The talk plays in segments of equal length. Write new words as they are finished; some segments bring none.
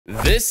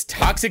This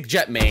toxic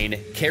jet main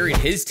carried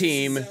his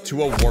team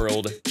to a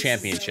world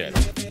championship.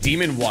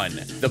 Demon 1,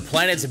 the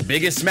planet's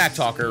biggest smack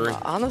talker,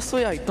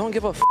 honestly, I don't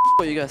give a f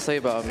what you guys say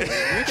about me.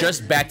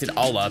 just backed it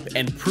all up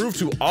and proved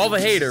to all the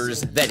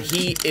haters that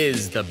he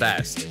is the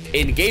best.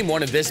 In game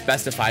 1 of this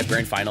best of 5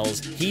 grand finals,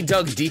 he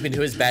dug deep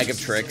into his bag of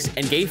tricks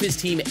and gave his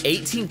team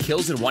 18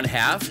 kills in one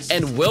half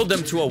and willed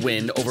them to a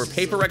win over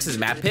PRX's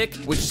map pick,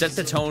 which set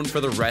the tone for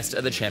the rest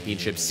of the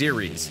championship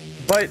series.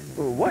 But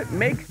what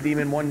makes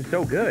Demon 1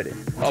 so good?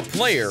 A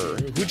player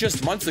who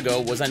just months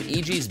ago was on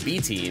EG's B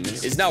team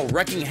is now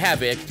wrecking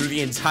havoc through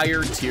the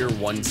entire tier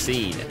 1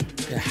 scene.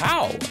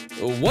 How?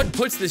 What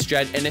puts this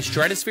jet in a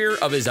stratosphere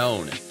of his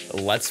own?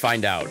 Let's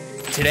find out.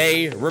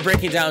 Today, we're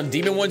breaking down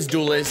Demon 1's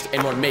duelist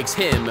and what makes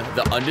him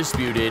the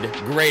undisputed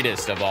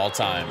greatest of all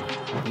time.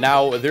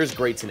 Now, there's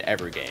greats in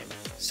every game.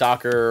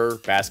 Soccer,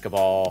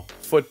 basketball,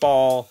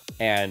 football,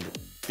 and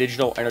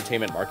digital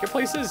entertainment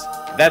marketplaces?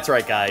 That's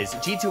right, guys.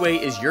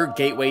 G2A is your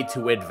gateway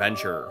to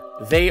adventure.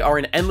 They are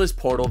an endless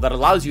portal that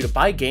allows you to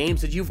buy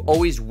games that you've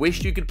always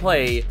wished you could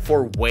play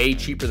for way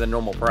cheaper than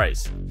normal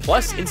price,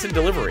 plus instant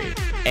delivery.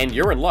 And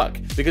you're in luck,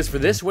 because for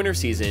this winter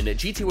season,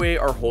 G2A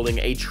are holding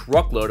a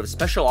truckload of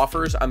special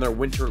offers on their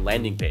winter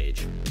landing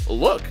page.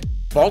 Look,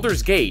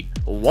 Baldur's Gate,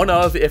 one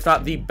of, if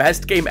not the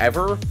best game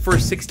ever, for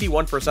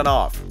 61%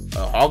 off.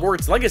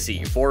 Hogwarts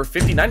Legacy for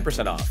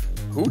 59% off.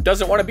 Who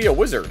doesn't want to be a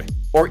wizard?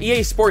 Or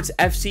EA Sports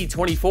FC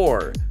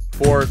 24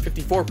 for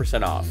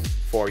 54% off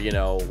for, you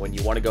know, when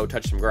you want to go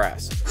touch some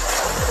grass.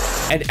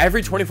 And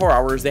every 24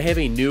 hours, they have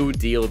a new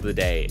deal of the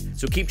day.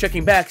 So keep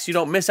checking back so you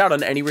don't miss out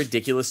on any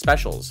ridiculous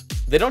specials.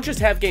 They don't just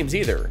have games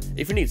either.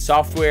 If you need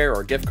software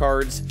or gift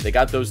cards, they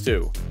got those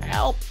too.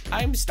 Help,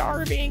 I'm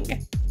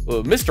starving.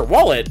 Mr.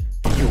 Wallet,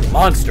 you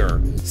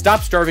monster.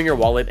 Stop starving your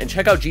wallet and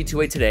check out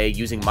G2A today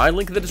using my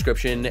link in the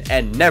description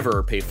and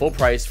never pay full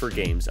price for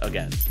games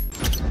again.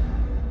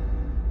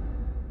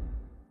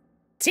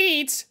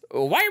 Teets,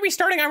 why are we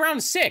starting on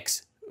round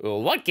 6?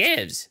 What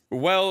gives?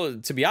 Well,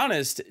 to be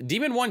honest,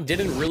 Demon 1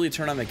 didn't really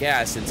turn on the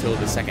gas until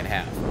the second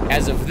half.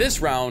 As of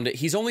this round,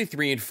 he's only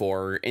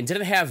 3-4 and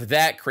didn't have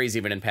that crazy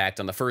of an impact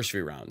on the first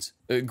few rounds.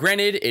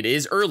 Granted, it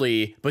is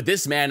early, but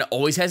this man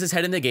always has his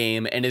head in the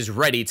game and is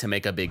ready to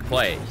make a big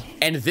play.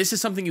 And this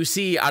is something you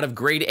see out of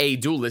grade A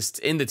duelists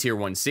in the tier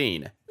 1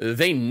 scene.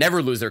 They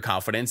never lose their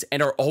confidence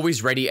and are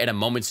always ready at a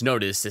moment's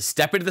notice to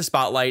step into the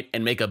spotlight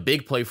and make a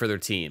big play for their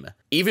team,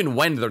 even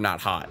when they're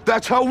not hot.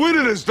 That's how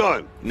winning is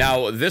done!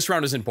 Now, this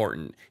round is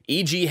important.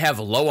 EG have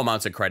low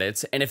amounts of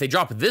credits, and if they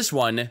drop this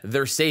one,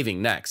 they're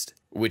saving next,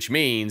 which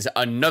means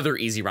another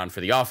easy round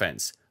for the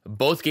offense.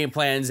 Both game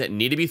plans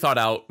need to be thought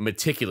out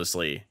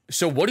meticulously.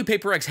 So what do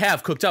PRX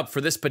have cooked up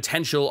for this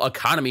potential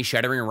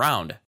economy-shattering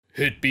round?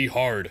 Hit be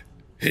hard.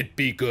 Hit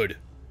be good.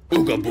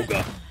 Ooga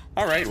booga.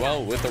 Alright,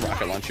 well, with the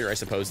rocket launcher, I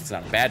suppose it's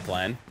not a bad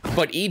plan.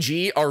 But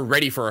EG are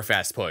ready for a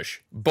fast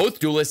push. Both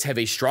duelists have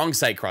a strong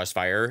sight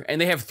crossfire,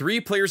 and they have 3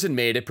 players in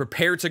mid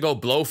prepared to go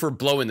blow for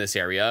blow in this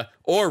area,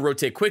 or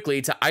rotate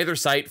quickly to either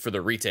site for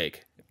the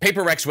retake.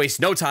 PRX wastes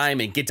no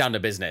time and get down to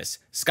business.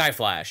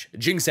 Skyflash,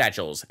 Jinx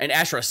Satchels, and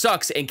Astra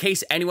sucks in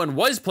case anyone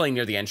was playing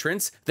near the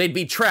entrance, they'd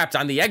be trapped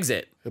on the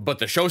exit. But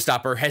the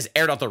showstopper has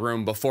aired out the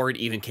room before it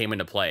even came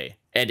into play.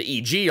 And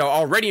EG are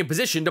already in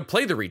position to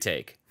play the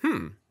retake.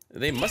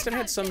 They must have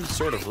had some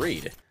sort of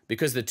read,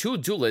 because the 2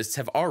 duelists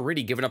have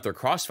already given up their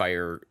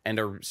crossfire and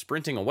are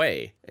sprinting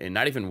away, and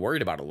not even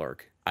worried about a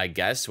lurk. I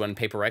guess when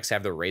PRX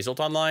have their Razult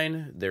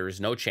online, there's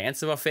no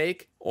chance of a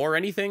fake or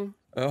anything.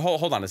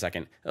 Hold on a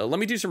second. Let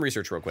me do some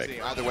research real quick.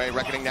 Either way,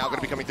 Reckoning now going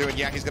to be coming through, and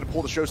yeah, he's going to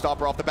pull the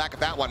showstopper off the back of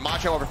that one.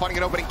 Macho over finding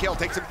an opening kill,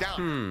 takes him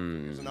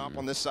down. There's an op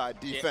on this side,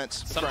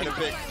 defense.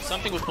 Yeah,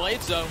 something with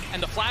Blades, though,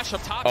 and the flash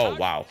up top. Oh,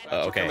 wow.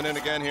 Okay. Coming in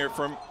again here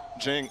from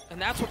Jing.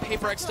 And that's what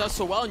PRX does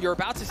so well, and you're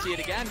about to see it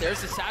again.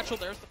 There's the satchel,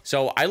 there's the...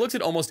 So I looked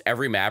at almost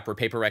every map where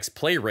PRX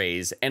play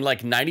Raze, and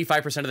like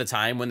 95% of the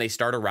time when they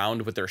start a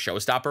round with their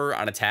showstopper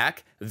on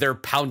attack, they're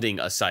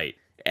pounding a site.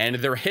 And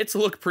their hits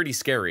look pretty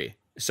scary.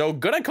 So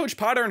good on Coach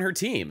Potter and her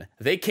team.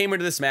 They came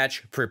into this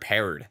match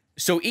prepared.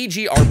 So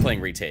EG are playing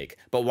retake,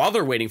 but while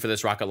they're waiting for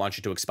this rocket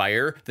launcher to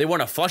expire, they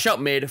want to flush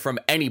out mid from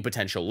any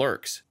potential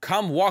lurks.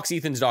 Com walks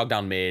Ethan's dog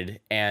down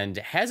mid and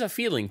has a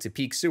feeling to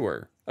peek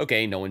sewer.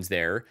 Okay, no one's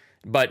there.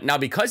 But now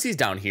because he's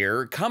down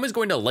here, Com is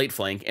going to late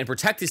flank and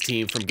protect his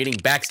team from getting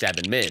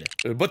backstabbed in mid.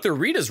 But their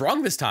read is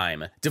wrong this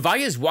time.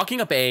 Devaya is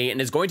walking up A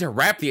and is going to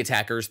wrap the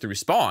attackers through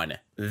spawn.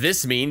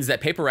 This means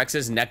that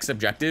PRX's next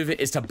objective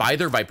is to buy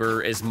their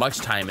Viper as much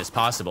time as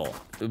possible.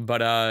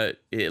 But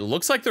it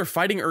looks like they're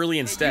fighting early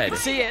instead. You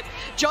can see it.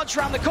 Judge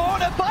round the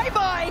corner.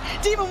 Bye-bye.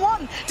 Demon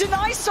 1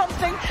 denies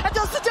something and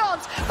does the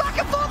dance. Back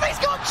and forth. He's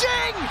got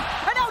Jing.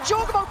 And now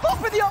Jorgamo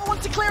popping the other one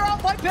to clear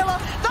out by Pillar.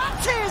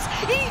 That's his.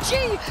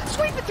 EG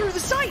sweeping through the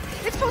site.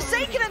 It's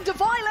Forsaken and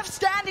Devi left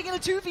standing in a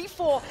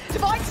 2v4.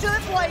 Devi's still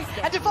in play,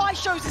 and Devi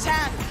shows his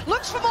hand.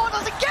 Looks for more,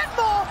 doesn't get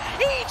more.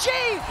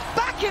 EG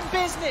back in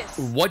business.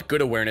 What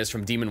good awareness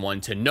from Demon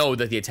 1 to know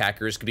that the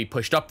attackers could be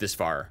pushed up this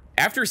far.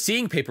 After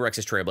seeing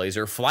PRX's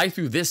Trailblazer fly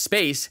through this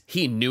space,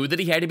 he knew that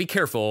he had to be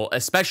careful,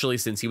 especially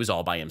since he was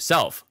all by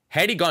himself.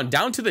 Had he gone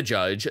down to the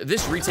judge,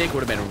 this retake would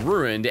have been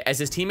ruined as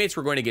his teammates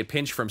were going to get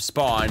pinched from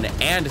spawn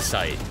and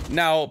site.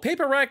 Now,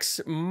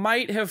 PRX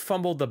might have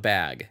fumbled the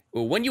bag.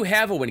 When you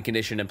have a win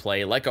condition in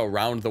play like a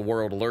round the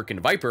world lurk in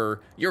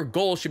Viper, your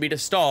goal should be to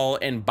stall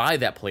and buy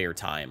that player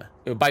time.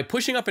 By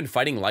pushing up and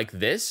fighting like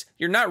this,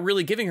 you're not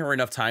really giving her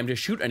enough time to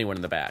shoot anyone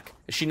in the back.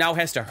 She now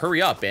has to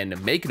hurry up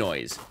and make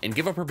noise and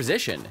give up her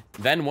position.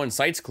 Then when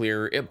site's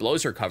clear, it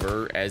blows her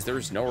cover as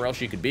there's nowhere else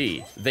she could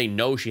be. They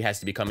know she has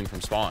to be coming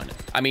from spawn.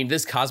 I mean,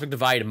 this Cosmic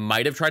Divide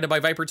might have tried to buy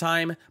Viper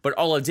time, but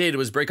all it did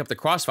was break up the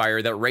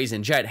crossfire that Raze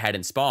and Jet had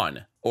in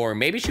spawn. Or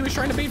maybe she was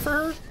trying to bait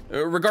for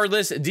her?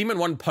 Regardless, Demon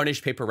 1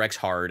 punished PRX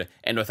hard,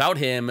 and without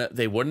him,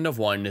 they wouldn't have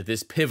won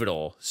this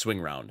pivotal swing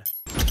round.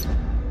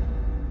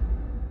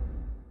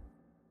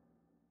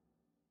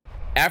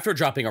 After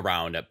dropping a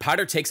round,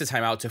 Powder takes the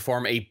time out to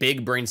form a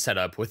big brain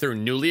setup with their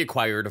newly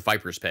acquired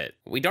Viper's Pit.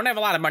 We don't have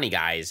a lot of money,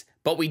 guys,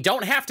 but we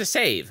don't have to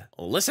save.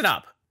 Listen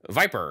up.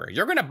 Viper,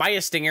 you're gonna buy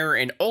a Stinger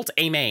and ult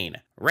a main.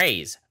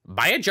 Raze,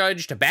 buy a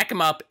Judge to back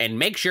him up and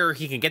make sure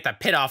he can get the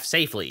pit off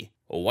safely.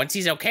 Once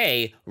he's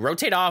okay,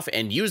 rotate off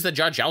and use the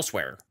Judge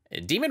elsewhere.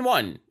 Demon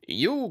 1,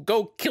 you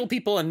go kill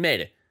people in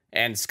mid,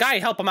 and Sky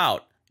help him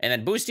out. And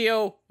then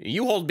Boostio,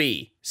 you hold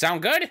B.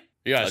 Sound good?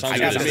 Yeah, sounds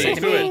good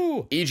to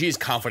me. EG is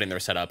confident in their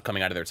setup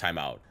coming out of their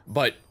timeout.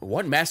 But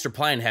what master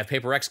plan have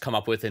PRX come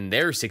up with in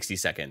their 60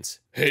 seconds?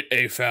 Hit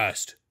A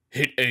fast.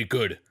 Hit A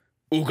good.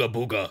 Ooga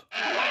booga.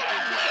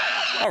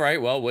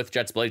 Alright, well, with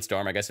Jet's Blade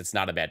Storm, I guess it's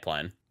not a bad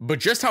plan. But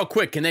just how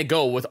quick can they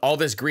go with all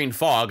this green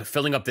fog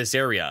filling up this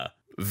area?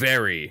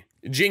 Very.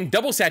 Jing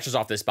double satches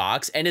off this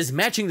box and is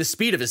matching the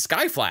speed of his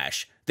Sky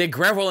Flash. They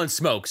gravel and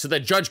smoke so the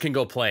Judge can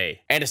go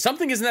play. And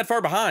something isn't that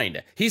far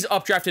behind. He's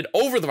updrafted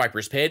over the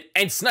Viper's Pit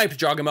and sniped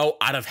Jogamo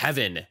out of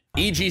heaven.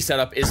 EG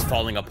setup is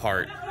falling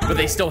apart, but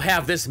they still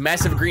have this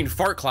massive green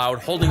fart cloud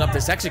holding up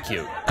this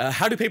execute.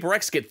 How do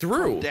PRX get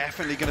through?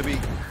 Definitely going to be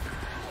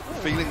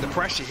feeling the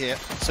pressure here.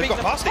 So he's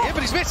got past it here,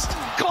 but he's missed.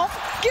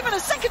 Kopf, given a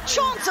second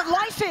chance at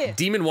life here.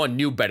 Demon 1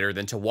 knew better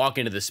than to walk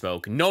into the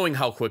smoke, knowing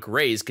how quick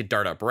Raze could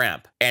dart up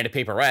ramp. And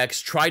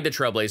PRX tried to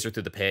Trailblazer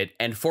through the pit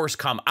and force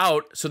Calm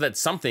out so that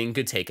something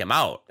could take him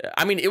out.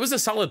 I mean, it was a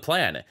solid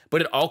plan,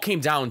 but it all came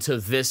down to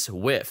this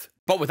whiff.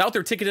 But without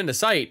their ticket into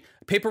sight,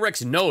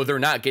 PRX know they're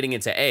not getting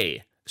into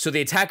A. So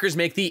the attackers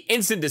make the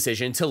instant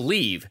decision to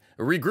leave,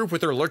 regroup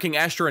with their lurking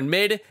Astra in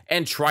mid,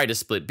 and try to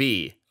split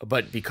B.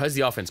 But because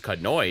the offense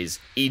cut noise,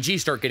 EG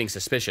start getting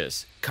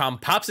suspicious. Calm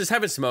pops his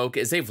Heaven Smoke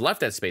as they've left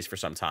that space for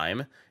some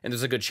time, and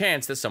there's a good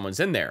chance that someone's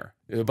in there.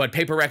 But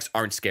PRX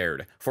aren't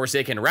scared.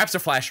 Forsaken wraps a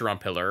flash around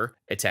Pillar,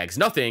 it tags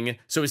nothing,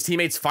 so his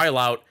teammates file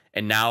out,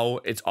 and now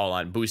it's all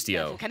on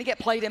Boostio. Can he get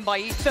played in by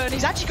Ethan?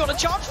 He's actually got a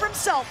charge for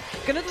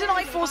himself. Gonna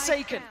deny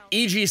Forsaken.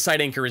 EG's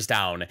side anchor is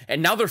down,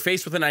 and now they're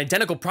faced with an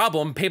identical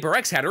problem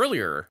PRX had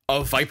earlier.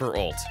 A Viper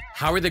ult.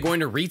 How are they going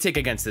to retake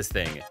against this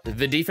thing?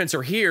 The defense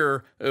are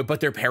here,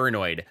 but they're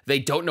paranoid. They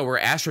don't know where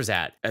Astra's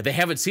at. They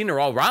haven't seen her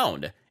all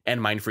round. And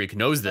Mindfreak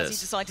knows this. Does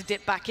he decide to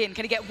dip back in?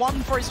 Can he get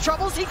one for his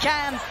troubles? He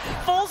can.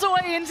 Falls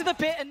away into the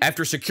pit. And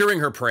after securing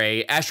her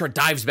prey, Astra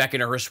dives back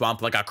into her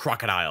swamp like a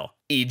crocodile.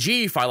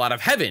 EG file out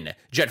of heaven.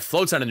 Jet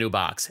floats on a new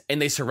box, and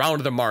they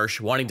surround the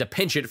marsh, wanting to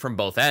pinch it from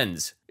both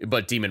ends.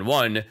 But Demon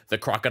 1, the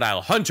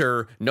crocodile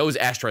hunter, knows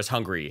Astra is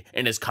hungry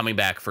and is coming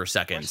back for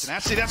seconds.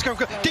 That's going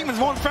good. Demon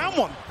 1 found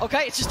one.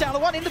 Okay, it's just down to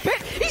one in the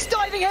pit. He's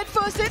diving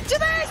headfirst into this.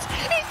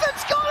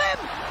 Ethan's got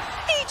him.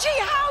 EG,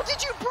 how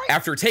did you break?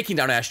 After taking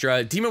down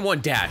Astra, Demon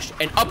 1 dashed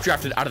and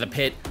updrafted out of the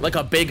pit like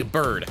a big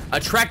bird,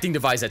 attracting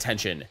Devi's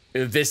attention.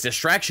 This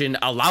distraction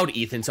allowed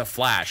Ethan to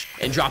flash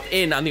and drop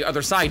in on the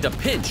other side to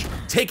pinch,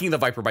 taking the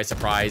Viper by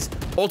surprise,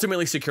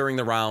 ultimately securing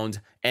the round,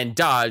 and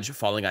Dodge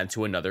falling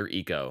onto another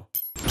eco.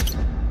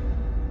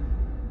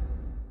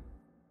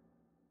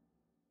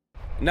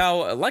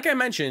 Now, like I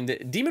mentioned,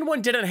 Demon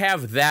 1 didn't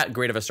have that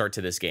great of a start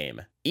to this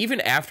game.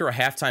 Even after a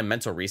halftime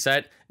mental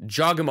reset,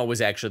 Jogamo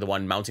was actually the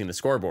one mounting the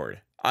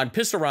scoreboard. On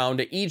pistol round,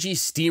 EG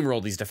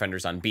steamrolled these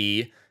defenders on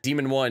B.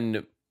 Demon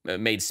 1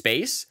 made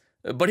space,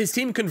 but his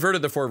team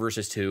converted the 4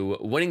 versus 2,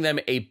 winning them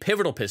a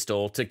pivotal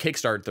pistol to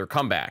kickstart their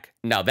comeback.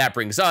 Now that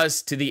brings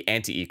us to the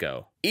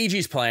anti-eco.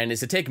 EG's plan is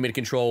to take mid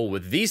control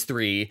with these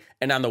 3,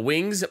 and on the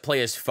wings,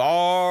 play as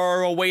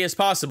far away as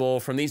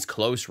possible from these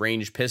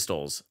close-range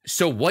pistols.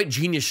 So what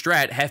genius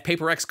strat have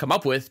PRX come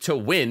up with to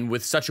win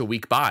with such a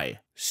weak buy?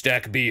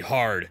 Stack B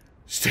hard.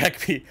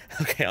 Stack B.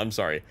 Okay, I'm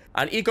sorry.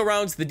 On eco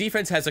rounds, the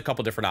defense has a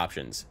couple different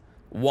options.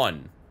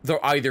 1. They'll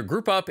either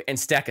group up and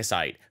stack a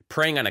site,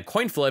 preying on a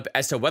coin flip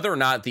as to whether or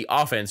not the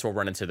offense will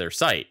run into their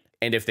site.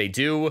 And if they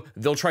do,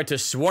 they'll try to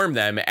swarm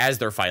them as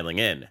they're filing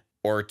in.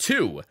 Or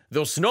 2,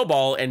 they'll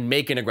snowball and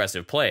make an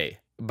aggressive play.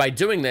 By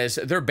doing this,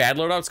 their bad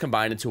loadouts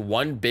combine into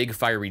one big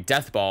fiery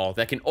death ball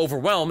that can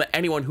overwhelm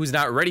anyone who's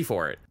not ready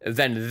for it.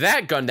 Then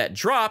that gun that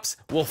drops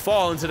will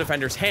fall into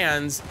defenders'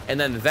 hands, and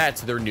then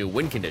that's their new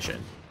win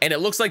condition. And it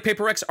looks like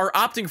PRX are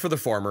opting for the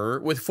former,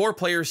 with 4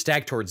 players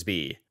stacked towards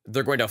B.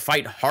 They're going to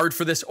fight hard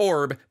for this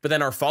orb, but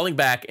then are falling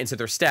back into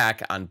their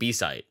stack on B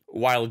site.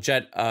 While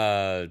Jet,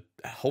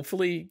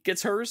 hopefully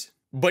gets hers.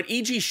 But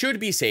EG should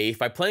be safe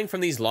by playing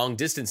from these long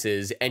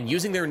distances and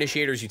using their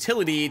initiator's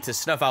utility to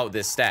snuff out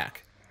this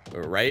stack.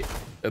 Right?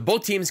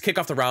 Both teams kick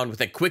off the round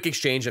with a quick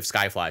exchange of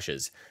sky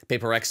flashes.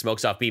 PRX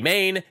smokes off B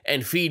main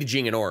and feed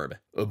Jing an orb.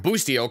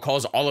 Boostio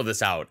calls all of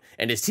this out,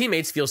 and his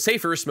teammates feel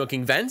safer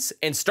smoking vents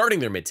and starting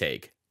their mid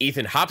take.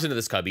 Ethan hops into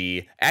this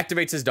cubby,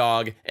 activates his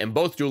dog, and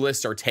both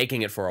duelists are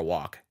taking it for a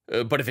walk.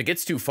 But if it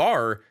gets too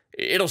far,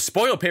 it'll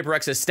spoil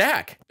PRX's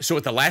stack. So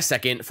at the last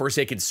second,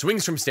 Forsaken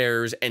swings from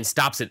stairs and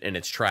stops it in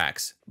its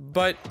tracks.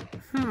 But,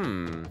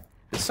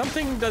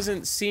 something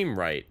doesn't seem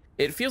right.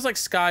 It feels like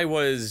Sky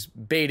was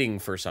baiting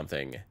for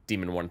something,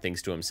 Demon One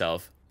thinks to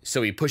himself.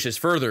 So he pushes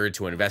further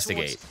to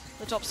investigate.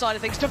 The top side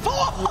of things to fall.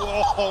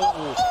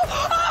 Oh,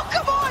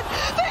 come on!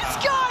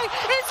 This guy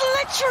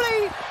is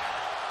literally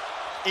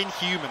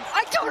inhuman.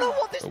 I don't know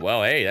what this.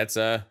 Well, hey,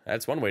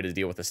 that's one way to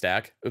deal with the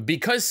stack.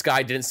 Because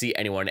Sky didn't see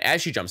anyone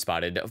as she jump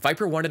spotted,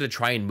 Viper wanted to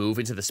try and move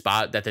into the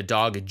spot that the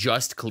dog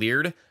just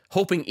cleared,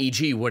 hoping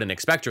EG wouldn't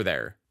expect her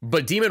there.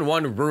 But Demon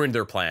One ruined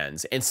their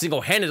plans and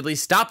single-handedly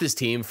stopped his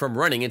team from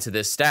running into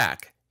this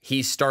stack.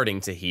 He's starting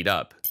to heat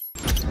up.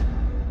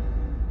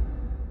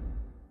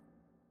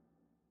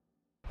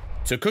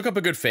 To cook up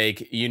a good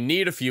fake, you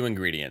need a few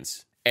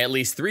ingredients. At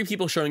least 3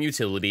 people showing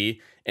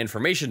utility,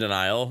 information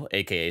denial,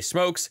 aka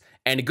smokes,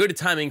 and good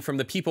timing from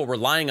the people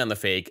relying on the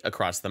fake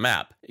across the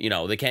map. You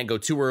know, they can't go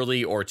too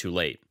early or too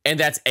late. And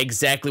that's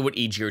exactly what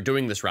EG are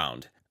doing this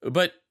round.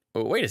 But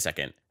wait a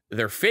second.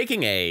 They're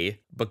faking A,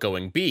 but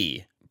going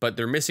B, but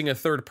they're missing a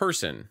third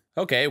person.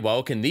 Okay,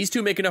 well, can these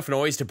two make enough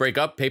noise to break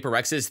up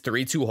PRX's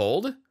 3-2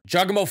 hold?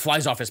 Jogamo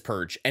flies off his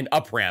perch and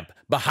up ramp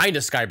behind a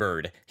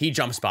Skybird. He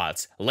jump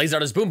spots, lays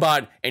out his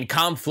boombot, and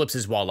Calm flips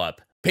his wall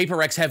up.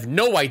 PRX have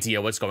no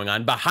idea what's going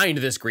on behind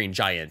this green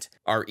giant.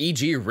 Are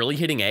EG really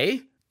hitting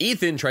A?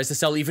 Ethan tries to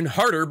sell even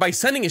harder by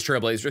sending his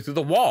Trailblazer through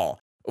the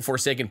wall.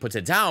 Forsaken puts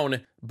it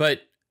down,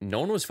 but no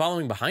one was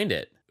following behind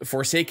it.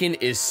 Forsaken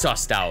is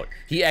sussed out.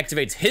 He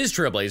activates his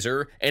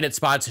Trailblazer, and it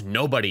spots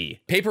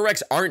nobody.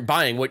 PRX aren't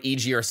buying what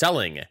EG are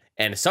selling,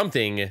 and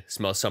something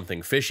smells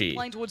something fishy.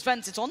 Flying towards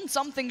fence, it's on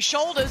something's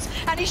shoulders,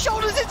 and he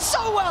shoulders it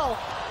so well!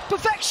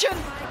 Perfection!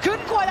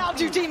 Couldn't quite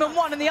outdo Demon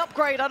One in the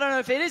upgrade. I don't know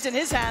if it is in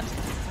his hand.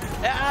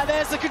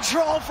 There's the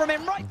control from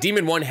him right.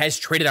 Demon One has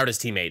traded out his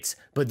teammates,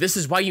 but this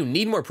is why you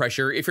need more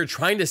pressure if you're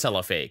trying to sell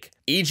a fake.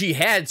 EG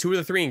had 2 of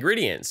the 3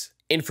 ingredients.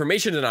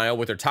 Information denial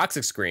with their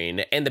toxic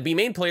screen, and the B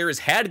main players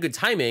had good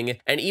timing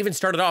and even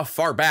started off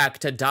far back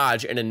to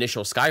dodge an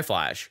initial sky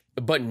flash.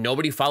 But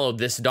nobody followed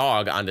this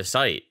dog onto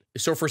site.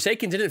 So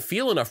Forsaken didn't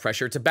feel enough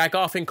pressure to back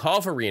off and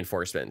call for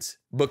reinforcements.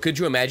 But could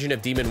you imagine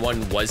if Demon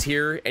One was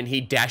here and he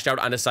dashed out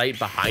onto site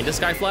behind a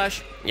sky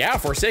flash? Yeah,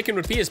 Forsaken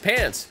would pee his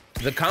pants.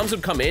 The comms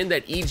would come in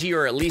that EG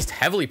are at least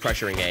heavily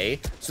pressuring A,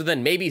 so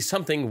then maybe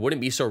something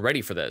wouldn't be so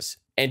ready for this.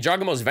 And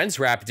Jogamo's Vents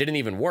wrap didn't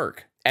even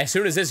work. As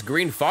soon as this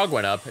green fog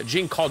went up,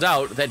 Jing called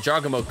out that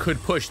Jogamo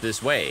could push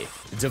this way.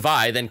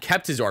 Devi then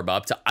kept his orb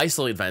up to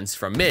isolate Vents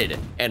from mid,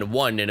 and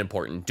won an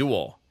important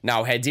duel.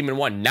 Now, had Demon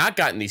One not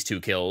gotten these 2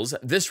 kills,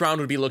 this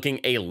round would be looking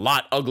a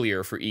lot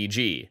uglier for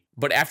EG.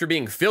 But after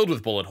being filled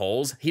with bullet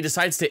holes, he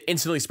decides to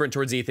instantly sprint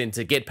towards Ethan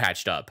to get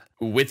patched up.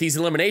 With these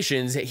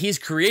eliminations, he's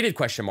created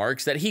question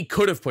marks that he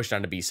could have pushed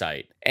onto B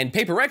site. And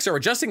PRX are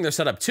adjusting their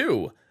setup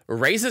too.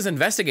 Raze is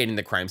investigating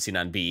the crime scene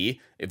on B,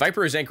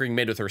 Viper is anchoring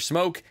mid with her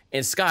smoke,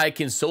 and Sky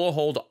can solo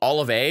hold all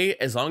of A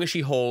as long as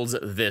she holds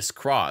this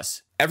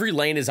cross. Every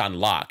lane is on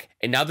lock,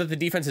 and now that the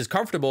defense is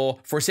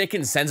comfortable,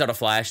 Forsaken sends out a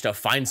flash to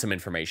find some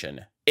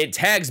information. It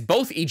tags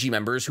both EG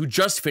members who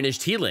just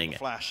finished healing.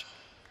 Flash.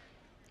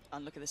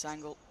 And look at this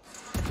angle.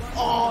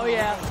 Oh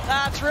yeah,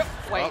 that's real.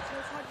 Wait.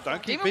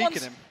 Don't keep Demon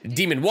beaking him.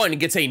 Demon One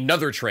gets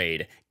another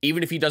trade.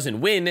 Even if he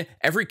doesn't win,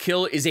 every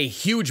kill is a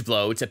huge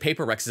blow to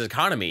PRX's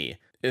economy.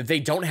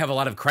 They don't have a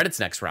lot of credits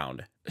next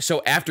round.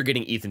 So after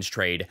getting Ethan's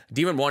trade,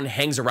 Demon One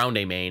hangs around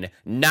A main,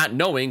 not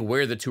knowing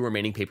where the 2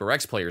 remaining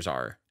PRX players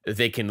are.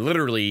 They can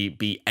literally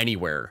be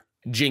anywhere.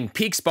 Jing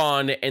peek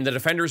spawn, and the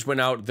defenders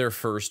win out their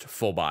first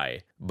full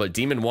buy. But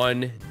Demon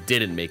One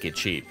didn't make it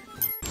cheap.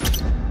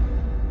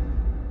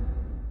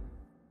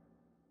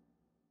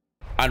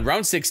 On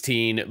round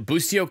 16,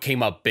 Boostio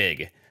came up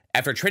big.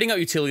 After trading out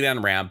utility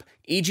on ramp,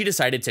 EG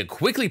decided to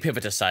quickly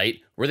pivot to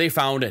site, where they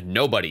found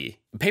nobody.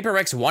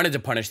 PRX wanted to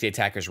punish the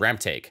attacker's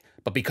ramp take,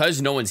 but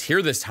because no one's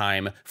here this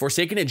time,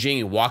 Forsaken and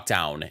Jing walked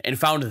down and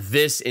found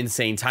this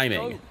insane timing.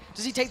 Oh,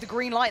 does he take the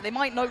green light? They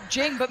might note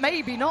Jing, but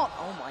maybe not.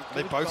 Oh my god.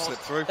 They both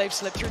slipped through. They've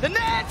slipped through the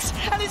net,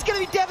 and it's going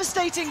to be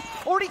devastating.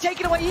 Already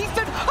taken away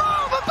Ethan.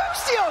 Oh, but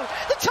Boostio!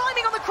 The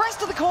timing on the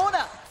crest of the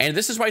corner. And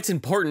this is why it's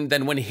important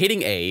that when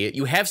hitting A,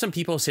 you have some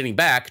people sitting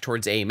back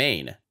towards A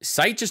main.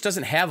 Site just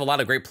doesn't have a lot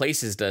of great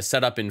places to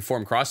set up and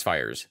form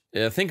crossfires.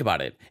 Think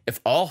about it. If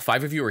all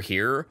 5 of you are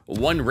here,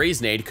 one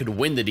Raze nade could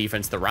win the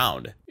defense the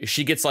round.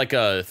 She gets like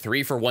a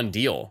 3-for-1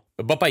 deal.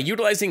 But by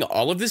utilizing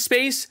all of this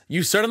space,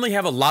 you suddenly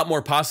have a lot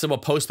more possible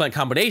post-plant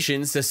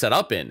combinations to set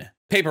up in.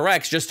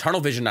 PRX just tunnel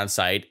visioned on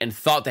site and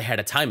thought they had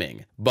a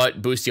timing,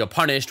 but Boostio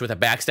punished with a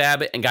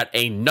backstab and got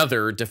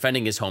another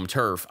defending his home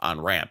turf on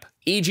ramp.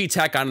 EG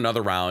tech on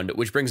another round,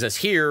 which brings us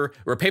here,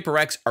 where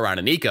PRX are on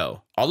an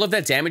eco. All of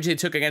that damage they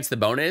took against the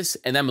bonus,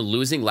 and them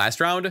losing last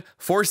round,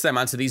 forced them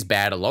onto these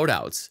bad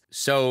loadouts.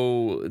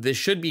 So this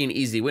should be an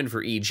easy win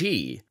for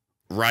EG,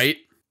 right?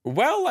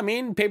 Well, I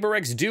mean,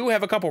 PRX do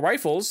have a couple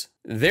rifles.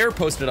 They're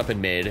posted up in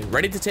mid,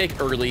 ready to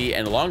take early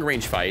and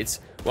long-range fights,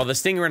 while the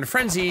Stinger and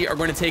Frenzy are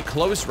going to take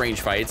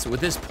close-range fights with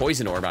this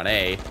Poison Orb on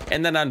A,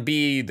 and then on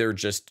B, they're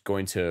just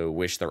going to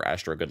wish their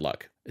Astra good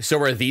luck. So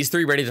are these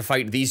three ready to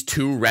fight these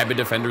two rabid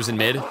defenders in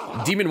mid?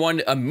 Demon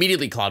 1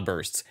 immediately cloud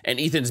bursts, and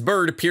Ethan's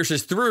bird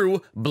pierces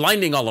through,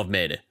 blinding all of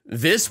mid.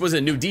 This was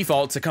a new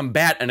default to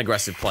combat an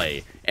aggressive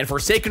play, and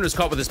Forsaken was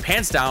caught with his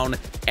pants down,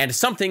 and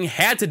Something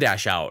had to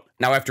dash out.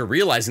 Now after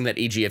realizing that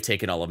EG have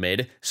taken all of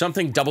mid,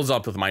 Something doubles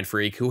up with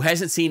Mindfreak, who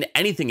hasn't seen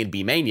anything in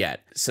B main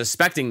yet.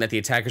 Suspecting that the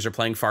attackers are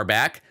playing far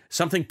back,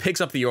 Something picks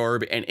up the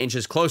orb and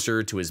inches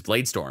closer to his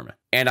Bladestorm.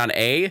 And on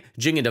A,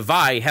 Jing and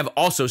Devi have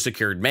also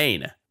secured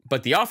main.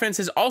 But the offense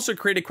has also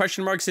created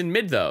question marks in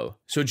mid though.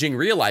 So Jing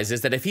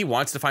realizes that if he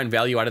wants to find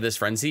value out of this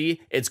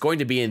frenzy, it's going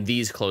to be in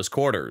these close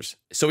quarters.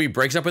 So he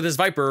breaks up with his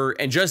Viper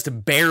and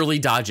just barely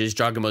dodges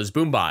Jogamo's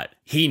Boombot.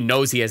 He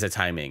knows he has a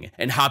timing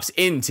and hops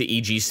into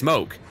EG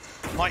smoke.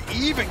 Might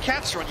even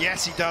catch one.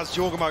 Yes, he does,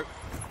 Jogamo.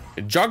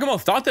 Jogamo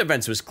thought the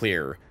fence was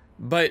clear,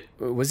 but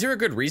was there a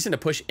good reason to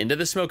push into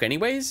the smoke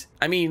anyways?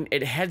 I mean,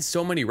 it had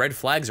so many red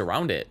flags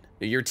around it.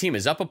 Your team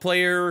is up a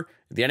player,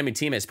 the enemy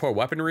team has poor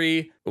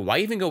weaponry, why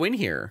even go in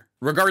here?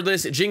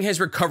 Regardless, Jing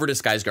has recovered his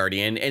Sky's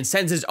Guardian and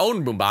sends his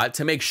own Boombot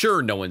to make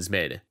sure no one's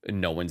mid.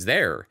 No one's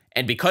there.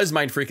 And because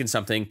Mindfreak and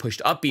Something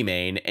pushed up B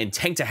main and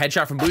tanked a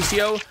headshot from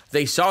Boostio,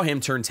 they saw him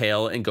turn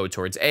tail and go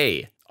towards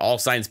A. All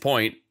signs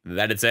point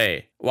that it's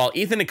A. While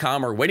Ethan and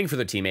Com are waiting for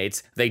their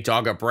teammates, they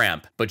dog up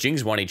ramp, but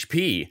Jing's 1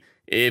 HP.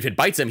 If it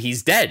bites him,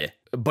 he's dead.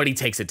 But he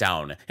takes it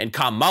down, and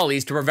Com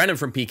mollies to prevent him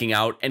from peeking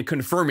out and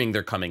confirming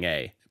they're coming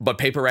A. But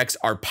PRX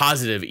are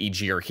positive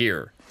EG are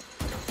here.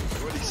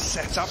 Really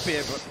set up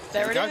here, but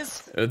There it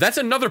is. That's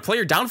another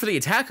player down for the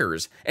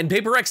attackers, and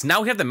PRX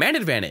now have the man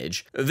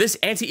advantage. This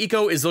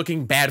anti-eco is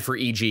looking bad for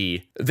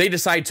EG. They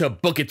decide to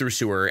book it through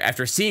sewer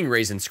after seeing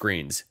Raisin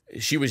screens.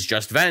 She was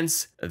just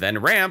vents, then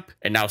ramp,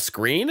 and now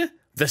screen?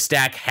 The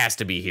stack has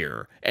to be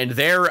here, and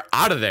they're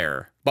out of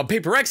there. But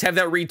PRX have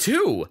that read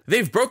too.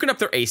 They've broken up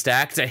their A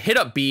stack to hit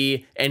up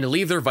B and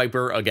leave their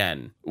Viper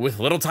again. With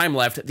little time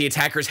left, the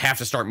attackers have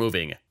to start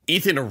moving.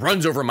 Ethan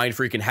runs over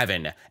Mindfreak in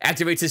Heaven,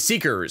 activates his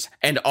Seekers,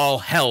 and all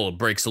hell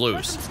breaks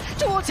loose.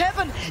 Towards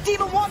Heaven,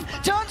 Demon 1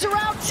 turns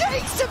around,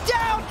 takes him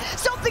down.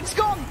 Something's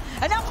gone,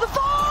 and now for the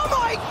oh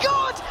my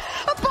God,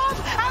 above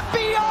and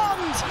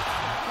beyond.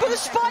 With a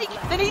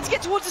spike, they need to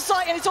get towards the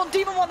site, and it's on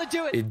Demon 1 to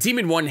do it.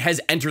 Demon 1 has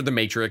entered the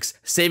Matrix,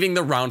 saving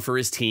the round for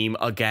his team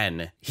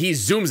again. He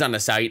zooms on the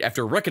site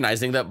after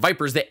recognizing that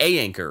Viper's the A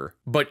anchor,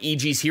 but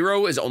EG's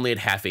hero is only at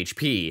half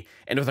HP,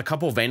 and with a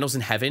couple Vandals in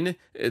Heaven,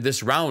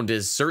 this round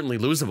is certainly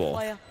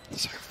losable.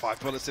 so 5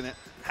 bullets in it.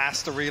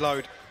 Has to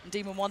reload.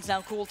 Demon 1's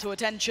now called to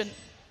attention.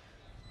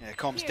 Yeah,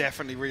 Com's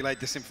definitely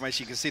relayed this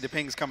information. You can see the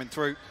pings coming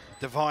through.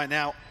 Divine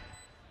out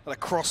at a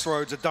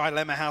crossroads, a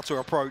dilemma how to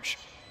approach.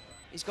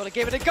 He's got to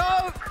give it a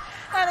go,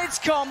 and it's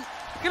Com.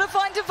 Gonna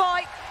find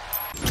Divine.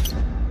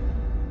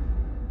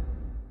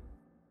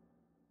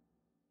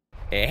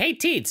 Hey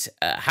Teets,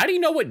 how do you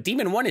know what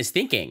Demon 1 is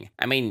thinking?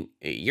 I mean,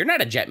 you're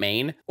not a Jet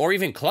main, or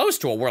even close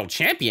to a world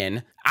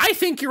champion. I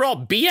think you're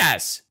all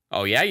BS.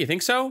 Oh yeah, you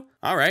think so?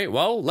 All right,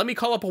 well, let me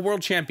call up a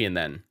world champion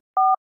then.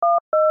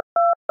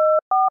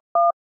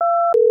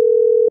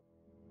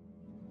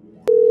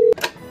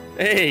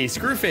 Hey,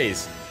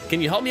 Screwface, can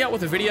you help me out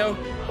with a video?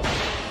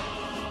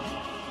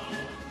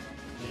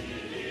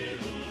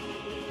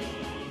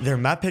 Their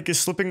map pick is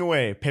slipping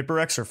away.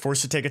 PRX are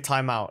forced to take a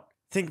timeout.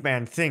 Think,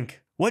 man,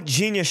 think. What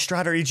genius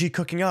strat are EG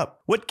cooking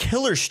up? What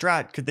killer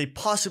strat could they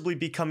possibly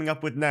be coming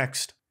up with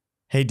next?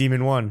 Hey,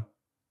 Demon 1.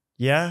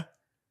 Yeah?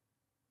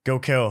 Go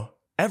kill.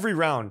 Every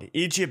round,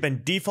 EG have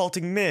been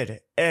defaulting mid,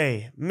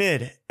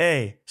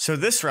 A. So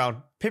this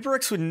round,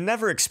 PRX would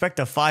never expect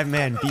a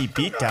 5-man B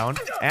beatdown,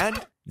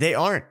 and they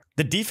aren't.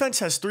 The defense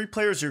has 3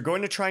 players who are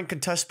going to try and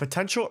contest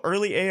potential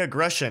early A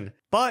aggression,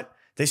 but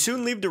they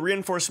soon leave to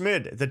reinforce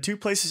mid, the 2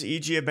 places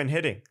EG have been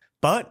hitting.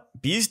 But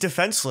B's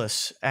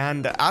defenseless,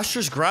 and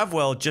Astra's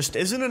Gravwell just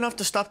isn't enough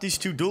to stop these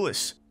 2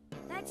 duelists.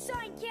 That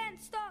sign can't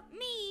stop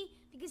me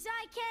because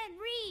I can't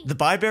read. The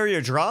buy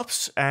barrier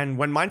drops, and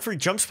when Mindfreak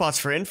jump spots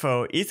for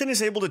info, Ethan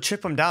is able to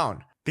chip him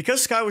down.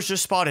 Because Sky was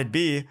just spotted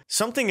B,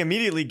 Something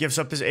immediately gives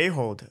up his A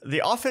hold.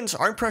 The offense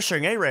aren't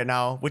pressuring A right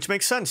now, which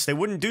makes sense, they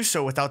wouldn't do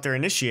so without their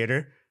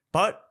initiator.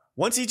 But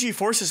once EG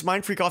forces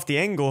Mindfreak off the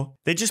angle,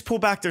 they just pull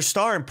back their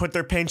star and put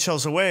their pain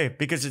shells away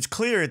because it's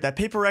clear that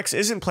PRX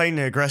isn't playing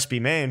to aggress B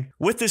main.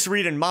 With this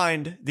read in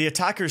mind, the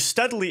attackers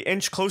steadily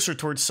inch closer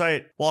towards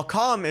site, while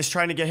Com is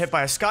trying to get hit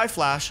by a Sky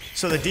Flash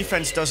so the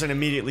defense doesn't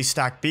immediately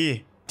stack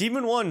B.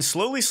 Demon 1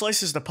 slowly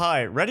slices the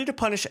pie, ready to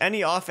punish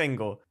any off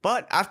angle,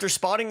 but after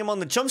spotting him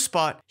on the jump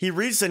spot, he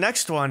reads the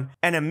next one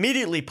and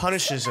immediately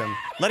punishes him,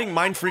 letting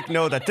Mindfreak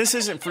know that this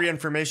isn't free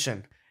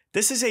information.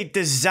 This is a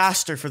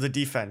disaster for the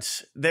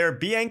defense. Their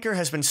B anchor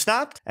has been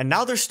snapped, and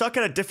now they're stuck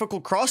at a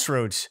difficult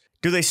crossroads.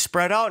 Do they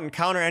spread out and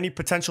counter any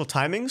potential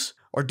timings?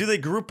 Or do they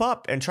group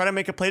up and try to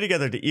make a play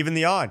together to even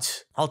the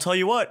odds? I'll tell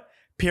you what,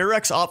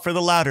 PRX opt for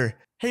the latter.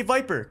 Hey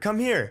Viper, come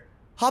here.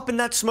 Hop in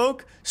that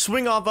smoke,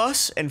 swing off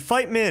us, and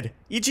fight mid.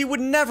 EG would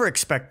never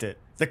expect it.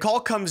 The call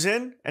comes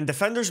in, and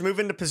defenders move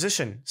into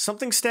position,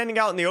 something standing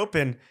out in the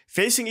open,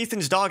 facing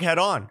Ethan's dog head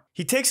on.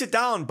 He takes it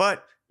down,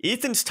 but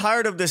Ethan's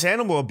tired of this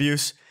animal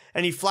abuse,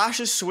 and he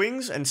flashes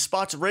swings and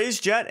spots Ray's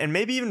Jet and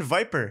maybe even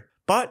Viper.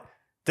 But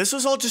this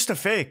was all just a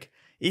fake.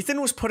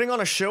 Ethan was putting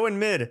on a show in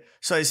mid,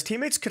 so his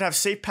teammates could have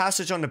safe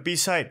passage on the B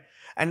site,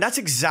 and that's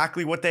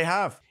exactly what they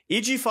have.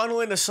 EG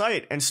funnel into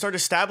site and start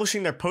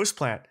establishing their post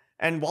plant,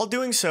 and while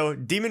doing so,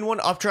 Demon 1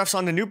 updrafts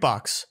on the new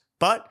box.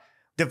 But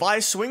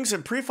Device swings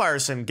and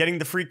pre-fires him, getting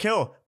the free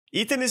kill.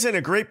 Ethan is in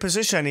a great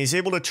position and he's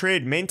able to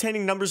trade,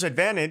 maintaining numbers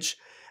advantage,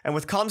 and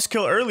with Com's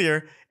kill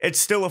earlier, it's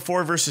still a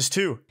 4 versus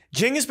 2.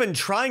 Jing has been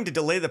trying to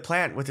delay the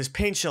plant with his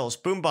paint shells,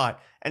 boombot,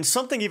 and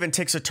something even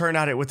takes a turn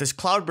at it with his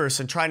cloudburst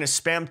and trying to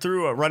spam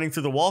through it, running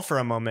through the wall for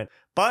a moment.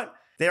 But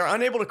they are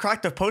unable to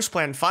crack the post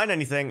plant and find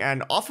anything,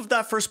 and off of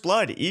that first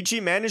blood,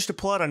 EG managed to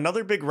pull out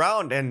another big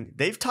round, and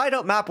they've tied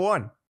up map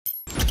 1.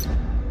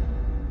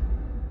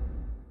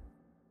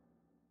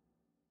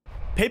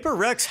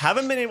 PRX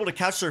haven't been able to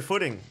catch their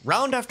footing.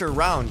 Round after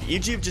round,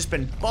 EG have just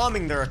been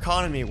bombing their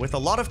economy with a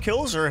lot of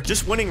kills or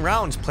just winning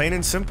rounds, plain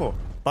and simple.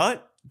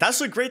 But that's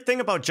the great thing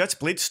about Jet's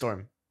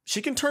Bladestorm.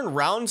 She can turn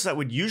rounds that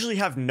would usually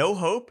have no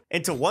hope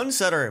into ones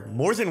that are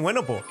more than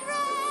winnable.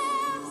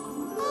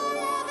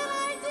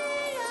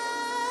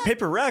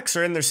 PRX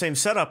are in their same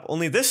setup,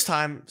 only this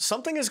time,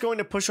 something is going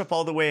to push up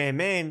all the way A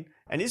main,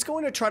 and he's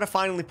going to try to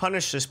finally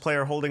punish this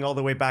player holding all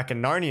the way back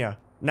in Narnia.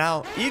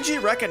 Now,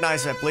 EG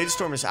recognize that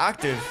Bladestorm is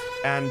active,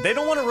 and they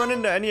don't want to run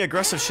into any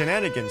aggressive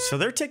shenanigans, so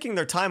they're taking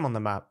their time on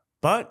the map.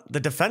 But the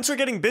defense are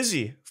getting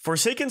busy.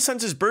 Forsaken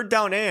sends his bird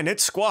down A and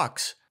it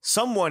squawks.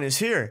 Someone is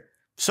here.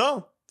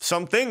 So,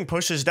 something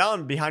pushes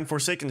down behind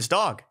Forsaken's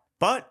dog.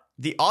 But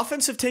the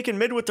offense have taken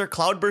mid with their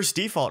Cloudburst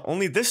default,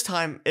 only this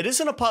time, it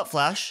isn't a pot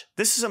flash,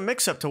 this is a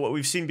mix-up to what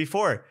we've seen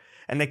before,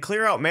 and they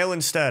clear out Mail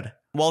instead.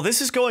 While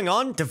this is going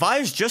on, Devi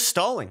is just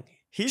stalling.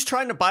 He's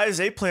trying to buy his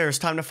A players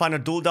time to find a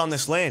duel down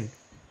this lane.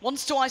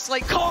 Wants to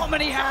isolate Calm,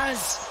 and he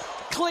has!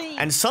 Clean!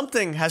 And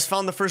something has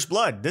found the first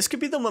blood. This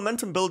could be the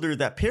momentum builder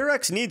that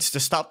PRX needs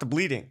to stop the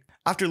bleeding.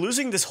 After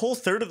losing this whole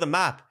third of the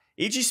map,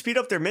 EG speed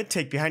up their mid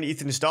take behind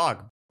Ethan's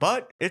dog.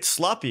 But it's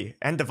sloppy,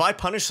 and Devi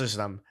punishes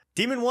them.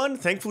 Demon 1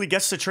 thankfully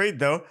gets the trade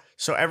though,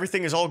 so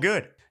everything is all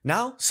good.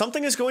 Now,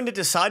 something is going to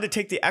decide to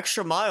take the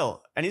extra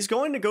mile, and he's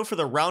going to go for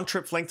the round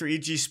trip flank through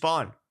EG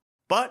spawn.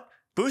 But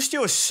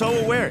Boostio is so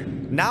aware.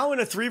 Now in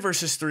a 3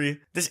 versus 3,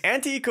 this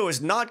anti-eco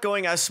is not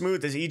going as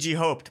smooth as EG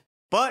hoped.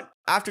 But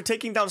after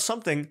taking down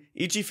something,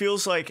 EG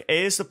feels like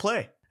A is the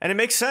play. And it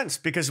makes sense,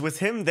 because with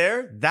him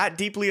there, that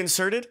deeply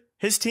inserted,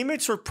 his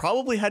teammates were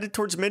probably headed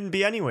towards mid and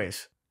B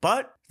anyways.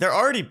 But they're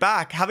already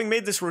back, having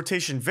made this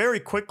rotation very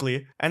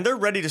quickly, and they're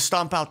ready to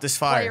stomp out this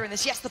fire. In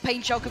this. Yes, the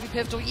paint shell could be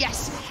pivotal.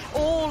 Yes,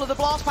 all of the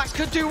blast packs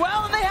could do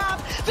well, and they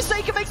have.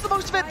 Forsaken makes the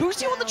most of it.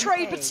 Boostio on the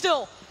trade, but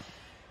still.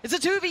 It's a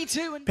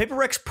 2v2 and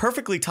PRX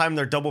perfectly timed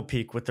their double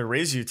peek with their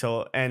Raze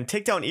util and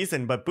take down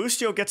Ethan, but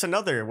Boostio gets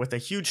another with a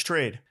huge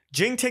trade.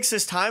 Jing takes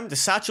his time to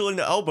satchel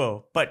into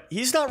elbow, but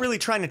he's not really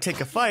trying to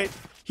take a fight.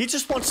 He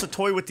just wants to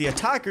toy with the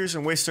attackers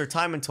and waste their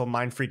time until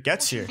Mindfreak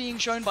gets here. Being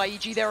shown by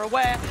EG, they're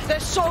aware. They're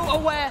so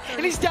aware,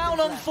 and he's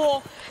down on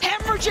 4.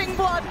 Hemorrhaging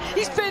blood.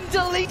 He's been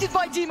deleted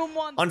by Demon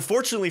 1.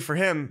 Unfortunately for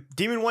him,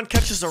 Demon 1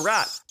 catches a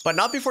rat, but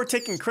not before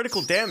taking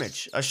critical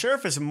damage. A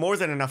Sheriff is more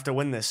than enough to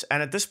win this,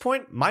 and at this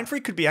point,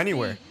 Mindfreak could be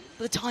anywhere.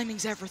 But the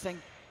timing's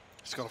everything.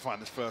 Just got to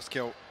find this first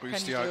kill. Can you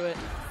do Boostio. it?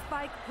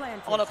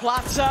 On a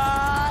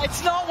platter.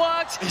 It's not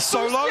worked. He's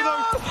so low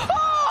though.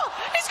 Oh,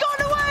 he's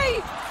gone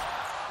away.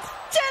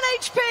 10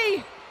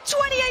 HP.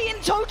 28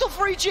 in total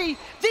for EG.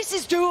 This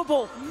is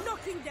doable.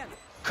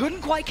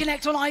 Couldn't quite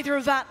connect on either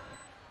of that.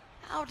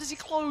 How does he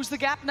close the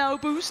gap now?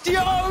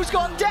 Boostio's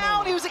gone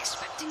down. He was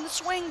expecting the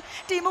swing.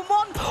 Demon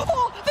 1.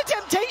 Oh, the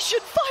temptation.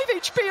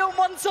 5 HP on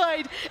one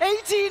side.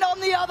 18 on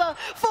the other.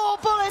 4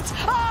 bullets.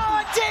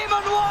 Oh,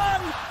 Demon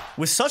 1.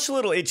 With such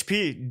little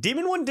HP,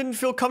 Demon 1 didn't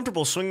feel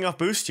comfortable swinging off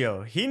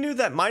Boostio. He knew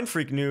that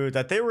Mindfreak knew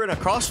that they were in a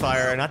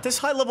crossfire, and at this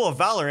high level of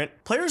Valorant,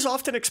 players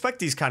often expect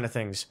these kind of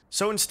things.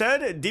 So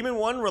instead, Demon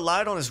 1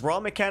 relied on his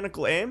raw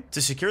mechanical aim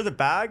to secure the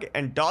bag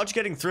and dodge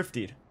getting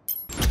thriftied.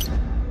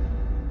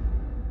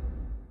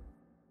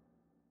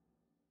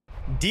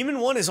 Demon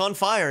 1 is on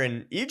fire,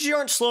 and EG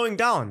aren't slowing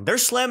down. They're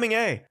slamming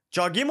A.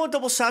 Jogimo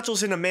double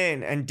satchels into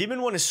main, and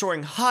Demon 1 is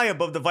soaring high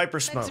above the Viper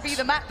smokes. To be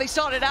the map they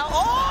started out.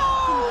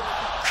 Oh,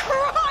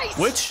 Christ!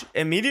 Which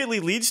immediately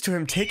leads to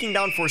him taking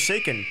down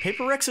Forsaken,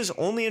 PRX's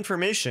only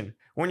information.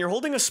 When you're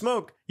holding a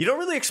smoke, you don't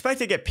really expect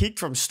to get peeked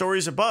from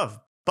stories above.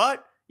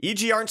 But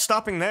EG aren't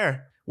stopping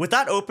there. With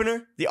that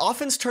opener, the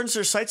offense turns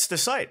their sights to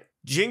sight.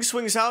 Jing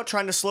swings out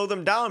trying to slow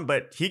them down,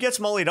 but he gets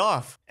mollied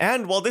off.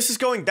 And while this is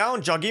going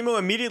down, Jogimo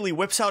immediately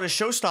whips out his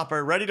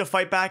showstopper, ready to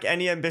fight back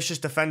any ambitious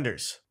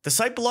defenders. The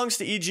site belongs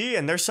to EG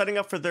and they're setting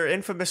up for their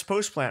infamous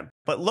post plant.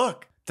 But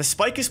look, the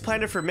spike is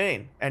planted for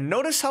main, and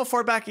notice how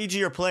far back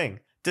EG are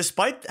playing.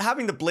 Despite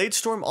having the Blade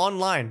Storm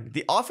online,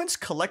 the offense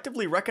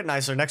collectively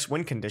recognized their next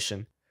win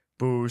condition.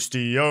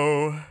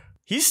 Boostio.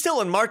 He's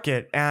still in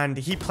market, and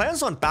he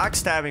plans on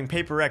backstabbing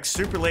PRX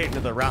super late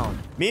into the round,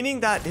 meaning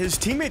that his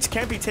teammates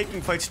can't be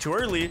taking fights too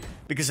early,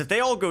 because if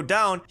they all go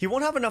down, he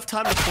won't have enough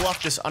time to pull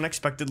off this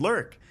unexpected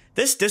lurk.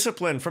 This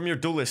discipline from your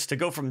duelist to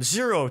go from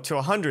 0 to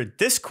 100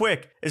 this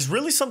quick is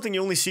really something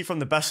you only see from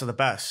the best of the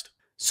best.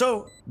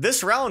 So,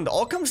 this round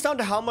all comes down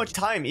to how much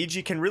time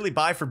EG can really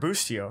buy for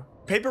Boostio.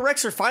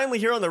 PRX are finally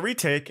here on the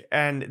retake,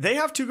 and they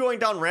have 2 going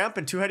down ramp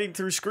and 2 heading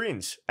through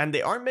screens, and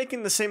they aren't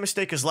making the same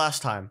mistake as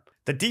last time.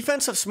 The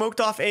defense have smoked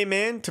off A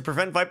main to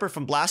prevent Viper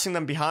from blasting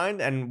them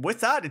behind, and with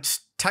that, it's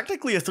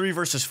technically a 3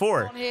 versus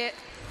 4. On here.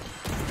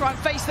 Try and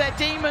face their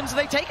demons.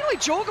 They've taken away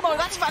Jorgamo.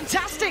 That's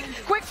fantastic.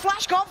 Quick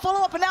flash, can't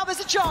follow up, and now there's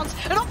a chance.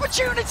 An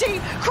opportunity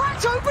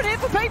cracked open here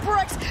for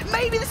PRX.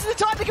 Maybe this is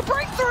the time they can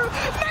break through.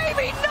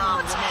 Maybe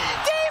not.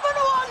 Demon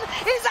One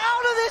is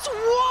out of this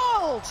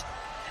world.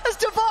 As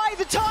Divide,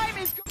 the time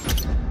is...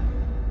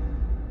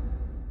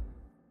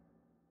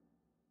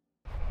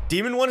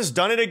 Demon One has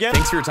done it again.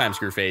 Thanks for your time,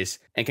 Screwface,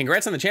 and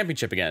congrats on the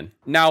championship again.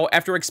 Now,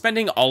 after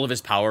expending all of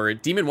his power,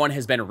 Demon One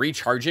has been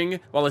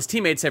recharging while his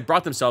teammates have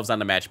brought themselves on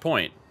the match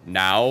point.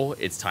 Now,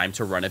 it's time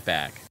to run it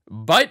back.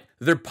 But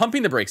they're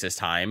pumping the brakes this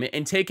time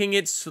and taking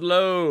it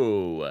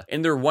slow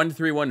in their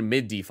 1-3-1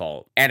 mid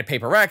default. And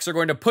PRX are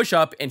going to push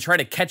up and try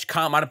to catch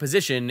Com out of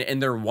position in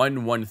their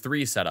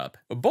 1-1-3 setup.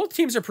 Both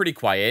teams are pretty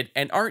quiet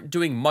and aren't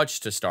doing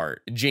much to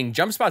start. Jing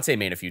jump spots A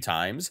main a few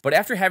times, but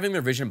after having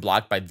their vision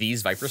blocked by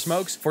these Viper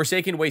smokes,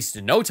 Forsaken wastes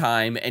no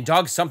time and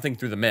dogs something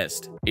through the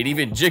mist. It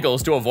even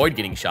jiggles to avoid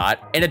getting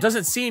shot, and it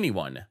doesn't see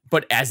anyone.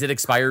 But as it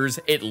expires,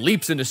 it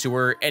leaps into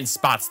sewer and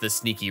spots the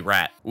sneaky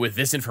rat. With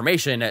this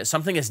information,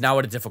 something is now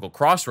at a difficult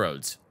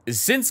crossroads.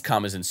 Since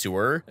Com is in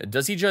sewer,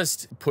 does he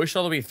just push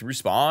all the way through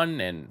spawn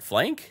and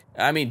flank?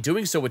 I mean,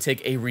 doing so would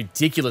take a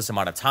ridiculous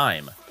amount of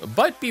time,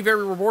 but be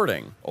very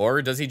rewarding.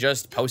 Or does he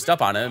just post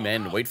up on him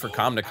and wait for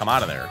Com to come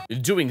out of there?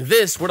 Doing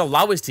this would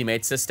allow his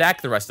teammates to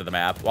stack the rest of the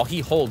map while he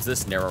holds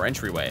this narrow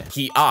entryway.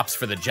 He opts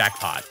for the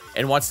jackpot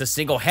and wants to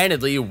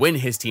single-handedly win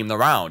his team the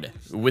round.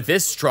 With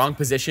this strong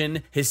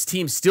position, his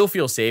team still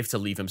feels safe to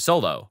leave him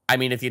solo. I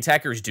mean, if the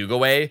attackers do go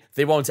away,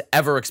 they won't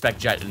ever expect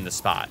Jet in the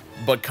spot.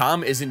 But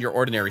Com isn't your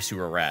ordinary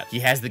sewer rat. He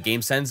has the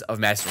game sense of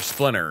Master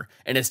Splinter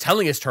and is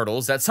telling his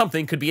turtles that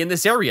something could be in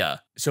this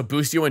area. So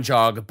Boostio and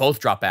Jog both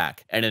drop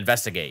back and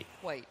investigate.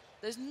 Wait,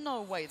 there's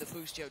no way that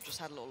Boostio just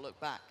had a little look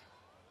back.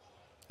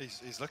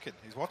 He's looking,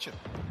 he's watching.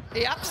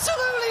 He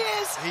absolutely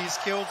is! He's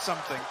killed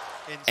something.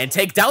 And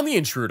take down the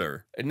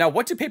intruder. Now,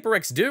 what do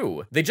PRX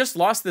do? They just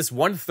lost this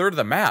 1/3 of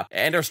the map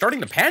and are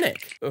starting to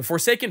panic.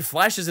 Forsaken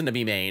flashes into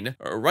B main,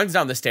 runs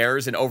down the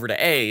stairs and over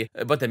to A,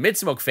 but the mid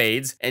smoke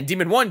fades and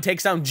Demon One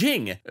takes down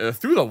Jing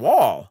through the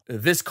wall.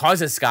 This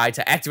causes Sky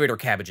to activate her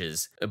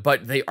cabbages,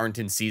 but they aren't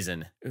in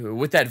season.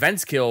 With that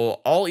Vents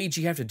kill, all EG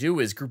have to do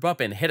is group up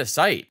and hit a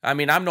site. I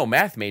mean, I'm no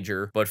math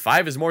major, but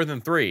 5 is more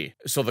than 3.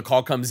 So the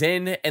call comes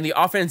in and the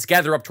offense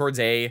gather up towards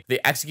A, the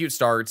execute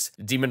starts,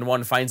 Demon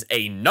One finds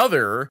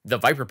another,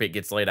 the Viper Pit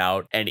gets laid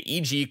out, and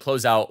EG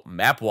close out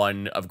map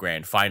 1 of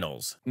Grand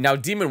Finals. Now,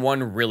 Demon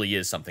One really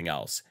is something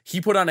else. He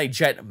put on a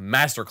Jet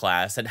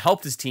masterclass and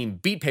helped his team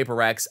beat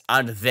PRX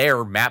on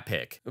their map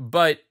pick.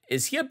 But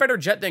is he a better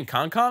Jet than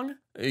Kong Kong?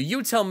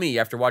 You tell me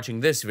after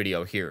watching this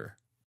video here.